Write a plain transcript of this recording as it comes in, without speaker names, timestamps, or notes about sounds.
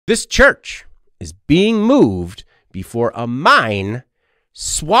This church is being moved before a mine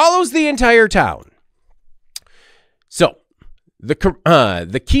swallows the entire town. So, the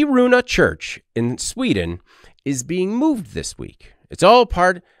Kiruna church in Sweden is being moved this week. It's all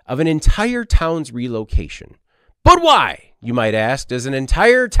part of an entire town's relocation. But why, you might ask, does an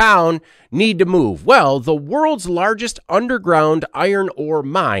entire town need to move? Well, the world's largest underground iron ore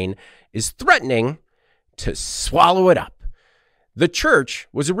mine is threatening to swallow it up. The church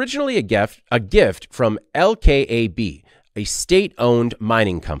was originally a gift from LKAB, a state-owned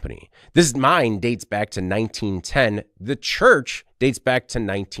mining company. This mine dates back to 1910. The church dates back to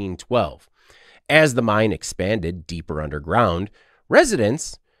 1912. As the mine expanded deeper underground,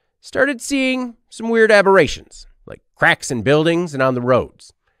 residents started seeing some weird aberrations, like cracks in buildings and on the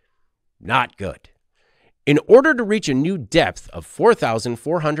roads. Not good. In order to reach a new depth of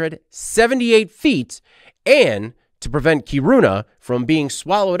 4,478 feet and to prevent Kiruna from being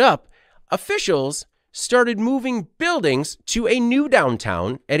swallowed up, officials started moving buildings to a new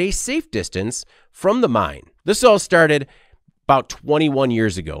downtown at a safe distance from the mine. This all started about 21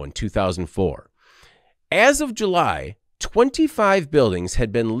 years ago in 2004. As of July, 25 buildings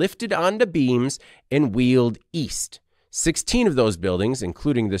had been lifted onto beams and wheeled east. 16 of those buildings,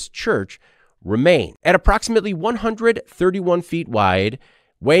 including this church, remain. At approximately 131 feet wide,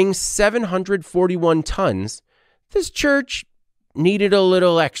 weighing 741 tons, this church needed a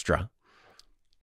little extra